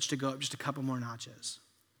dimmer switch to go up just a couple more notches?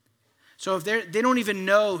 So if they don't even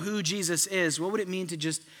know who Jesus is, what would it mean to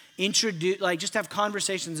just introduce, like just have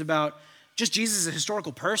conversations about just Jesus as a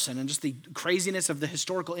historical person and just the craziness of the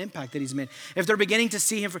historical impact that he's made? If they're beginning to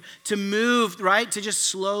see him, to move, right, to just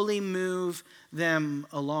slowly move them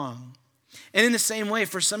along. And in the same way,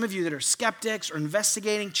 for some of you that are skeptics or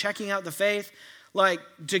investigating, checking out the faith, like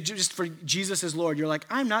just for Jesus as Lord, you're like,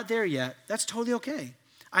 I'm not there yet. That's totally okay.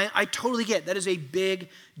 I totally get it. That is a big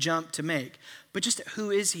jump to make. But just who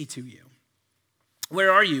is he to you?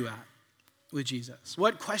 Where are you at with Jesus?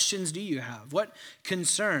 What questions do you have? What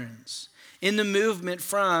concerns? In the movement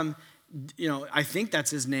from, I think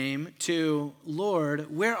that's his name, to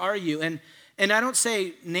Lord, where are you? And I don't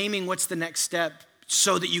say naming what's the next step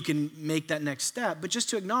so that you can make that next step, but just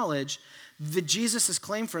to acknowledge that Jesus'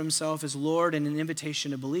 claim for himself is Lord and an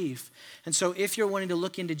invitation to belief. And so if you're wanting to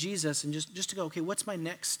look into Jesus and just to go, okay, what's my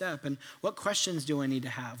next step? And what questions do I need to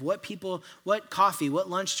have? What coffee, what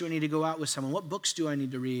lunch do I need to go out with someone? What books do I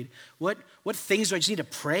need to read? What things do I just need to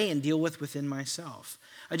pray and deal with within myself?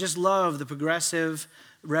 I just love the progressive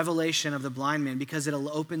revelation of the blind man because it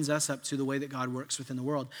opens us up to the way that God works within the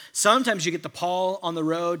world. Sometimes you get the Paul on the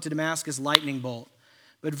road to Damascus lightning bolt.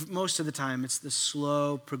 But most of the time, it's the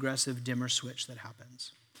slow, progressive dimmer switch that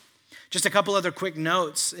happens. Just a couple other quick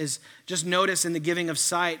notes is just notice in the giving of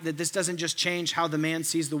sight that this doesn't just change how the man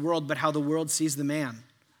sees the world, but how the world sees the man.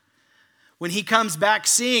 When he comes back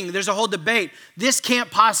seeing, there's a whole debate. This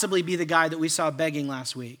can't possibly be the guy that we saw begging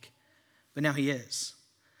last week. But now he is.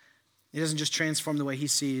 He doesn't just transform the way he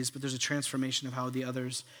sees, but there's a transformation of how the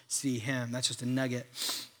others see him. That's just a nugget.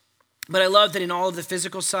 But I love that in all of the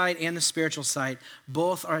physical sight and the spiritual sight,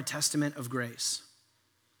 both are a testament of grace.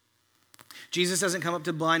 Jesus doesn't come up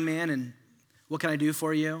to the blind man and, what can I do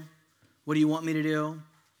for you? What do you want me to do?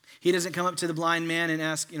 He doesn't come up to the blind man and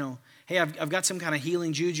ask, hey, I've got some kind of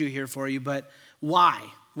healing juju here for you, but why?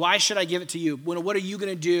 Why should I give it to you? What are you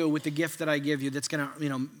going to do with the gift that I give you that's going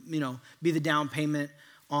to, be the down payment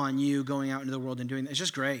on you going out into the world and doing that? It's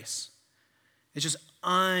just grace. It's just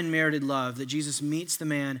unmerited love that Jesus meets the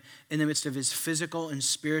man in the midst of his physical and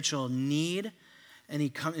spiritual need, and he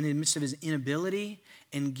comes in the midst of his inability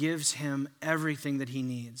and gives him everything that he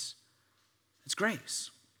needs. It's grace,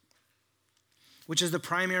 which is the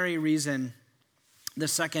primary reason, the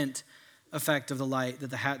second effect of the light,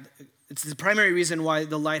 it's the primary reason why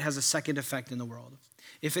the light has a second effect in the world.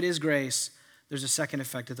 If it is grace, there's a second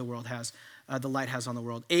effect that the light has on the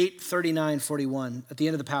world. 8:39-41, at the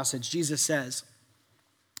end of the passage, Jesus says,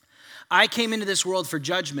 I came into this world for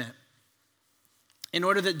judgment, in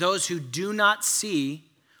order that those who do not see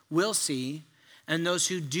will see, and those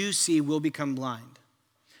who do see will become blind.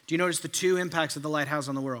 Do you notice the two impacts that the light has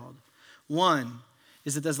on the world? One,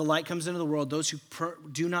 is that as the light comes into the world, those who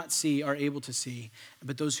do not see are able to see,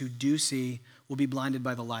 but those who do see will be blinded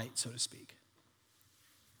by the light, so to speak.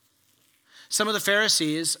 Some of the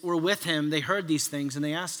Pharisees were with him. They heard these things, and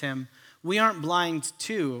they asked him, "We aren't blind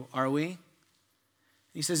too, are we?"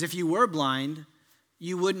 He says, "If you were blind,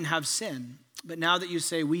 you wouldn't have sin. But now that you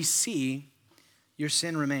say, 'We see,' your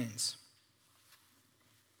sin remains."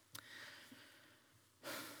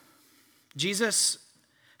 Jesus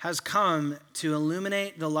has come to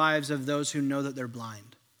illuminate the lives of those who know that they're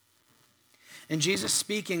blind. And Jesus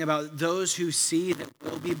speaking about those who see that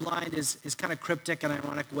will be blind is kind of cryptic and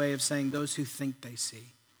ironic way of saying those who think they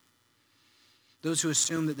see. Those who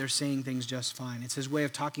assume that they're seeing things just fine. It's his way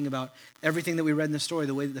of talking about everything that we read in the story,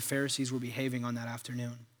 the way that the Pharisees were behaving on that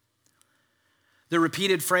afternoon. The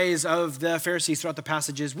repeated phrase of the Pharisees throughout the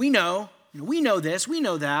passage is, we know this, we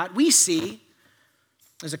know that, we see.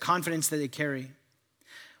 There's a confidence that they carry.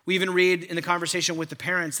 We even read in the conversation with the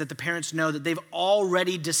parents that the parents know that they've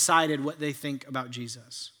already decided what they think about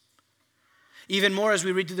Jesus. Even more, as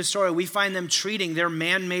we read through the story, we find them treating their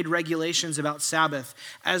man-made regulations about Sabbath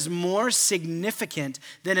as more significant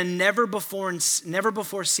than a never before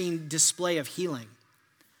seen display of healing.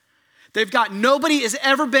 They've got nobody has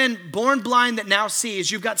ever been born blind that now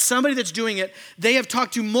sees. You've got somebody that's doing it. They have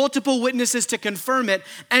talked to multiple witnesses to confirm it,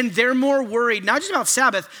 and they're more worried, not just about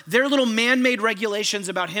Sabbath, their little man-made regulations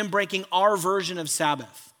about him breaking our version of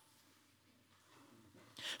Sabbath.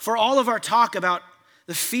 For all of our talk about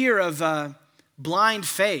the fear of blind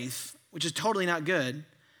faith, which is totally not good,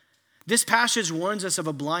 this passage warns us of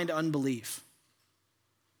a blind unbelief,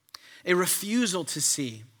 a refusal to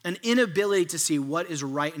see, an inability to see what is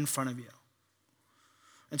right in front of you.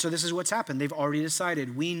 And so this is what's happened. They've already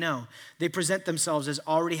decided. We know. They present themselves as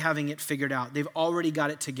already having it figured out. They've already got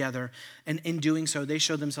it together. And in doing so, they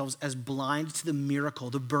show themselves as blind to the miracle,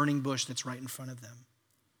 the burning bush that's right in front of them.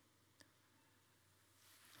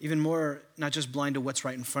 Even more, not just blind to what's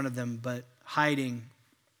right in front of them, but hiding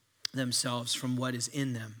themselves from what is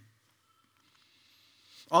in them.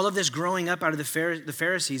 All of this growing up out of the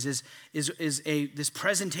Pharisees is this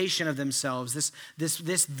presentation of themselves,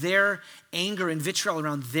 this their anger and vitriol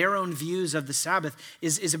around their own views of the Sabbath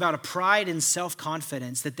is about a pride and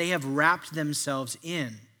self-confidence that they have wrapped themselves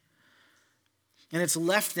in. And it's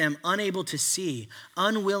left them unable to see,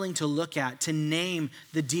 unwilling to look at, to name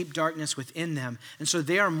the deep darkness within them. And so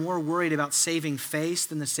they are more worried about saving face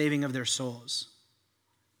than the saving of their souls.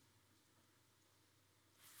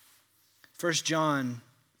 1 John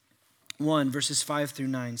 1, verses 5 through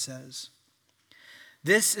 9 says,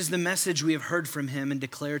 "This is the message we have heard from him and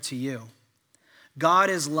declare to you. God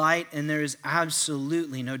is light and there is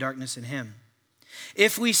absolutely no darkness in him.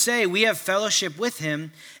 If we say we have fellowship with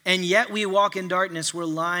him and yet we walk in darkness, we're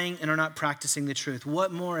lying and are not practicing the truth."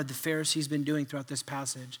 What more have the Pharisees been doing throughout this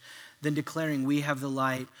passage than declaring we have the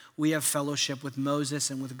light, we have fellowship with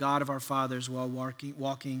Moses and with God of our fathers while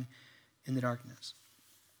walking in the darkness?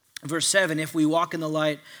 Verse 7, "If we walk in the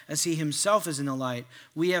light as he himself is in the light,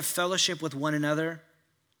 we have fellowship with one another,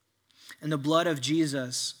 and the blood of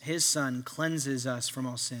Jesus, his son, cleanses us from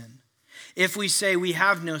all sin. If we say we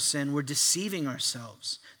have no sin, we're deceiving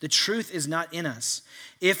ourselves. The truth is not in us.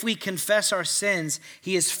 If we confess our sins,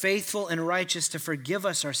 he is faithful and righteous to forgive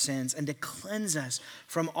us our sins and to cleanse us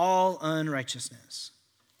from all unrighteousness."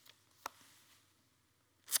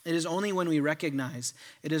 It is only when we recognize,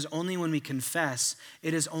 it is only when we confess,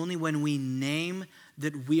 it is only when we name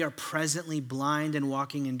that we are presently blind and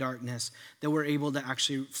walking in darkness that we're able to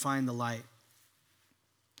actually find the light.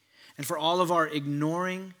 And for all of our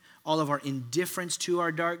ignoring, all of our indifference to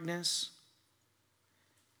our darkness,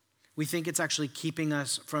 we think it's actually keeping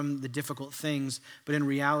us from the difficult things, but in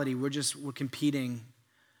reality, we're competing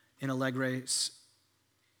in a leg race,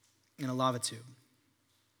 in a lava tube.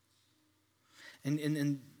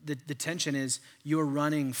 And the tension is you're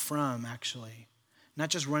running from, actually, not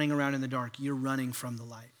just running around in the dark, you're running from the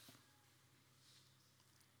light.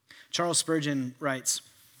 Charles Spurgeon writes,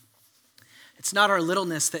 "It's not our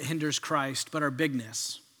littleness that hinders Christ, but our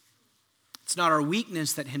bigness. It's not our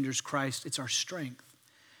weakness that hinders Christ, it's our strength.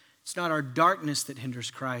 It's not our darkness that hinders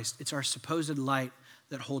Christ, it's our supposed light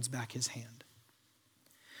that holds back his hand."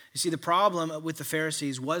 You see, the problem with the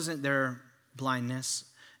Pharisees wasn't their blindness,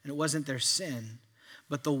 and it wasn't their sin,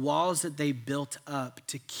 but the walls that they built up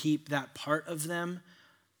to keep that part of them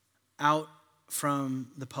out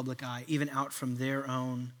from the public eye, even out from their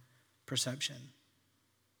own perception.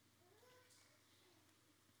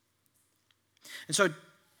 And so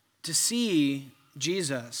to see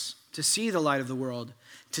Jesus, to see the light of the world,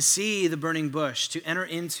 to see the burning bush, to enter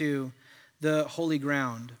into the holy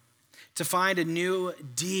ground, to find a new,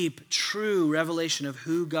 deep, true revelation of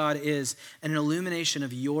who God is and an illumination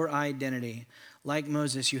of your identity, like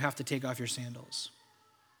Moses, you have to take off your sandals.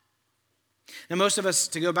 Now, most of us,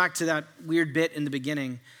 to go back to that weird bit in the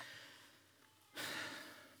beginning,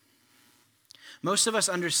 most of us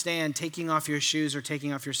understand taking off your shoes or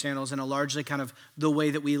taking off your sandals in a largely kind of the way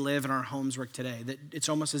that we live and our homes work today. That it's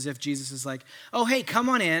almost as if Jesus is like, oh, hey, come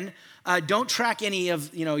on in. Don't track any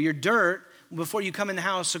of your dirt before you come in the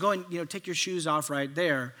house. So go and take your shoes off right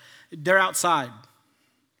there. They're outside.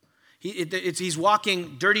 He's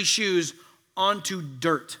walking dirty shoes onto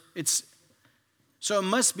dirt. So it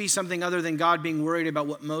must be something other than God being worried about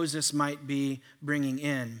what Moses might be bringing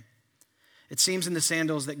in. It seems in the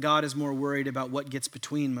sandals that God is more worried about what gets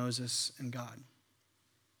between Moses and God.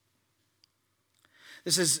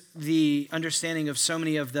 This is the understanding of so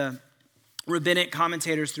many of the rabbinic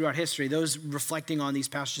commentators throughout history, those reflecting on these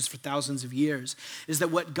passages for thousands of years, is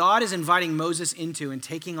that what God is inviting Moses into and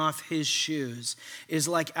taking off his shoes is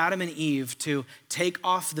like Adam and Eve to take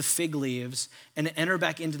off the fig leaves and enter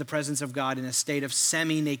back into the presence of God in a state of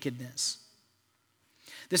semi-nakedness.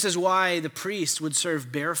 This is why the priest would serve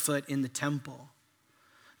barefoot in the temple.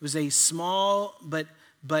 It was a small but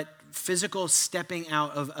physical stepping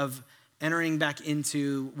out of entering back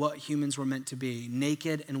into what humans were meant to be,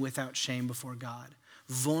 naked and without shame before God,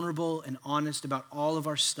 vulnerable and honest about all of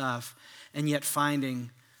our stuff, and yet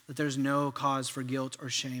finding that there's no cause for guilt or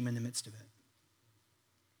shame in the midst of it.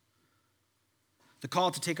 The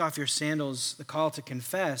call to take off your sandals, the call to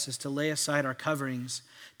confess, is to lay aside our coverings,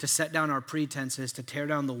 to set down our pretenses, to tear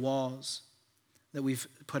down the walls that we've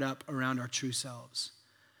put up around our true selves.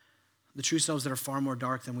 The true selves that are far more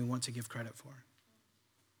dark than we want to give credit for.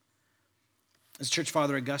 As Church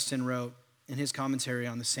Father Augustine wrote in his commentary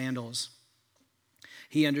on the sandals,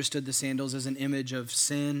 he understood the sandals as an image of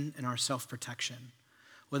sin and our self-protection,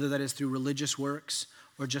 whether that is through religious works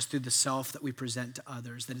or just through the self that we present to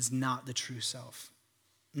others that is not the true self,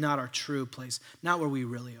 not our true place, not where we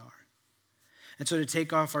really are. And so to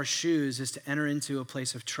take off our shoes is to enter into a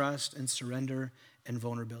place of trust and surrender and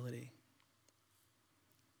vulnerability.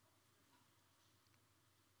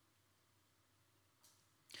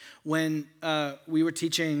 When we were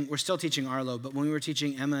teaching, we're still teaching Arlo, but when we were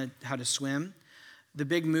teaching Emma how to swim, the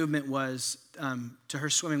big movement was to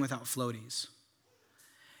her swimming without floaties.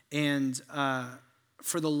 And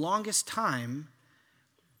for the longest time,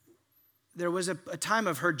 there was a time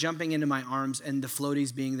of her jumping into my arms and the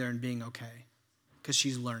floaties being there and being okay, because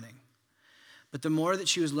she's learning. But the more that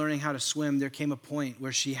she was learning how to swim, there came a point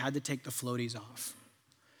where she had to take the floaties off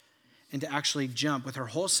and to actually jump with her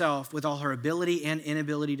whole self, with all her ability and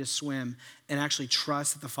inability to swim, and actually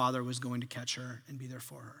trust that the Father was going to catch her and be there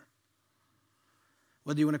for her.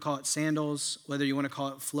 Whether you want to call it sandals, whether you want to call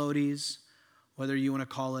it floaties, whether you want to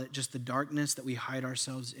call it just the darkness that we hide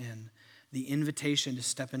ourselves in, the invitation to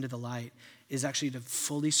step into the light is actually to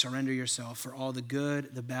fully surrender yourself for all the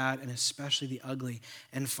good, the bad, and especially the ugly,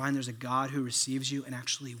 and find there's a God who receives you and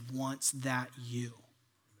actually wants that you.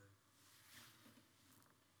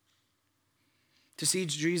 To see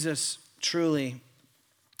Jesus truly,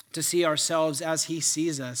 to see ourselves as he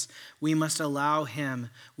sees us, we must allow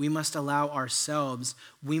him, we must allow ourselves,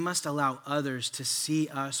 we must allow others to see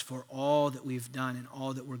us for all that we've done and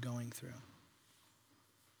all that we're going through.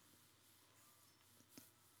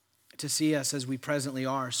 To see us as we presently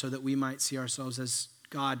are so that we might see ourselves as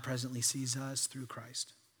God presently sees us through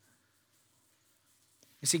Christ.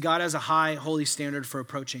 You see, God has a high, holy standard for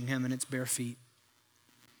approaching him, and it's bare feet.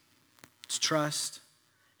 It's trust,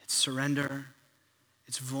 it's surrender,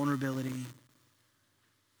 it's vulnerability.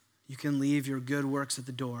 You can leave your good works at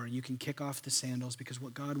the door. You can kick off the sandals, because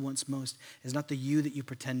what God wants most is not the you that you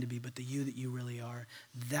pretend to be, but the you that you really are.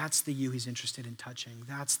 That's the you he's interested in touching.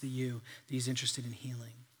 That's the you that he's interested in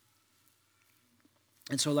healing.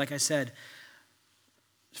 And so, like I said,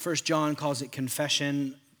 1 John calls it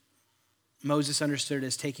confession. Moses understood it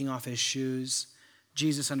as taking off his shoes.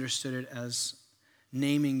 Jesus understood it as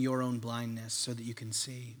naming your own blindness so that you can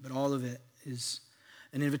see. But all of it is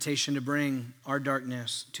an invitation to bring our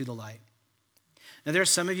darkness to the light. Now, there are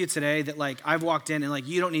some of you today that I've walked in and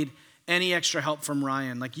you don't need any extra help from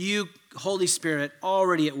Ryan. You, Holy Spirit,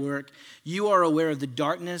 already at work. You are aware of the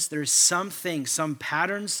darkness. There's something, some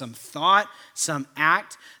pattern, some thought, some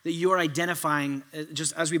act that you are identifying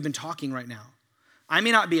just as we've been talking right now. I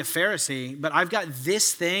may not be a Pharisee, but I've got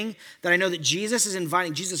this thing that I know that Jesus is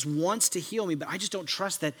inviting. Jesus wants to heal me, but I just don't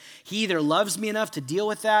trust that he either loves me enough to deal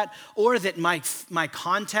with that, or that my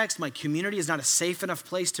context, my community is not a safe enough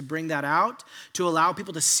place to bring that out, to allow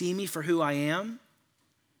people to see me for who I am.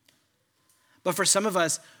 But for some of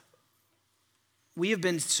us, we have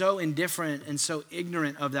been so indifferent and so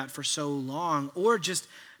ignorant of that for so long, or just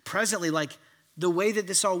presently, like the way that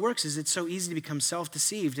this all works is it's so easy to become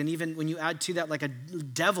self-deceived. And even when you add to that like a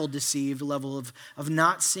devil-deceived level of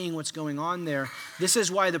not seeing what's going on there, this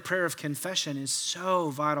is why the prayer of confession is so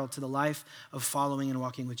vital to the life of following and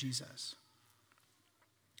walking with Jesus.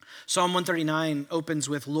 Psalm 139 opens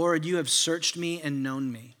with, Lord, you have searched me and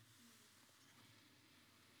known me.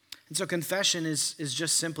 And so confession is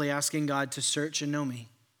just simply asking God to search and know me.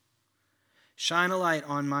 Shine a light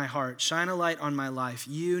on my heart. Shine a light on my life.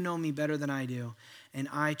 You know me better than I do. And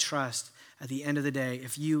I trust at the end of the day,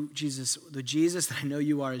 if you, Jesus, the Jesus that I know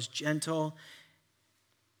you are is gentle.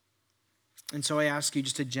 And so I ask you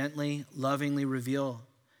just to gently, lovingly reveal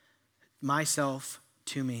myself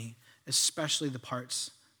to me, especially the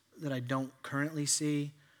parts that I don't currently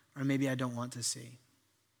see or maybe I don't want to see.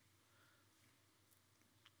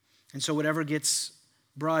 And so whatever gets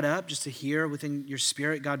brought up, just to hear within your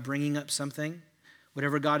spirit, God bringing up something,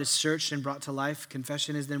 whatever God has searched and brought to life,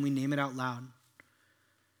 confession is then we name it out loud.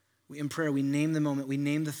 In prayer, we name the moment, we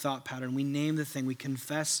name the thought pattern, we name the thing, we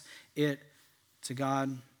confess it to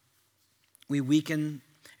God. We weaken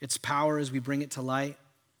its power as we bring it to light.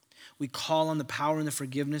 We call on the power and the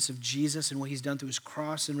forgiveness of Jesus and what he's done through his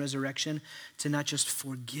cross and resurrection to not just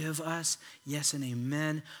forgive us, yes and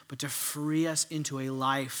amen, but to free us into a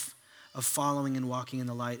life of following and walking in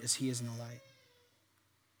the light as he is in the light.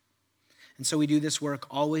 And so we do this work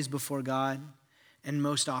always before God and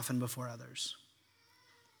most often before others.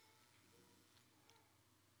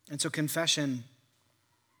 And so confession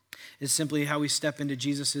is simply how we step into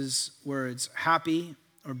Jesus' words. Happy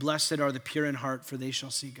or blessed are the pure in heart, for they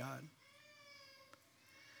shall see God.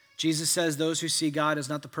 Jesus says those who see God is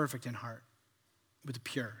not the perfect in heart, but the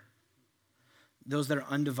pure. Those that are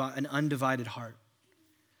an undivided heart,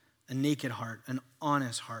 a naked heart, an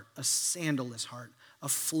honest heart, a sandalless heart, a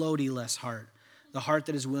floaty-less heart, the heart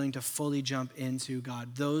that is willing to fully jump into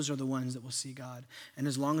God. Those are the ones that will see God. And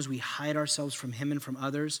as long as we hide ourselves from him and from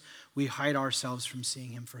others, we hide ourselves from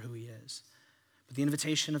seeing him for who he is. But the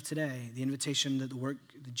invitation of today, the invitation that the work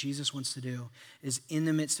that Jesus wants to do is in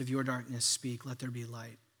the midst of your darkness, speak, let there be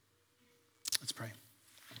light. Let's pray.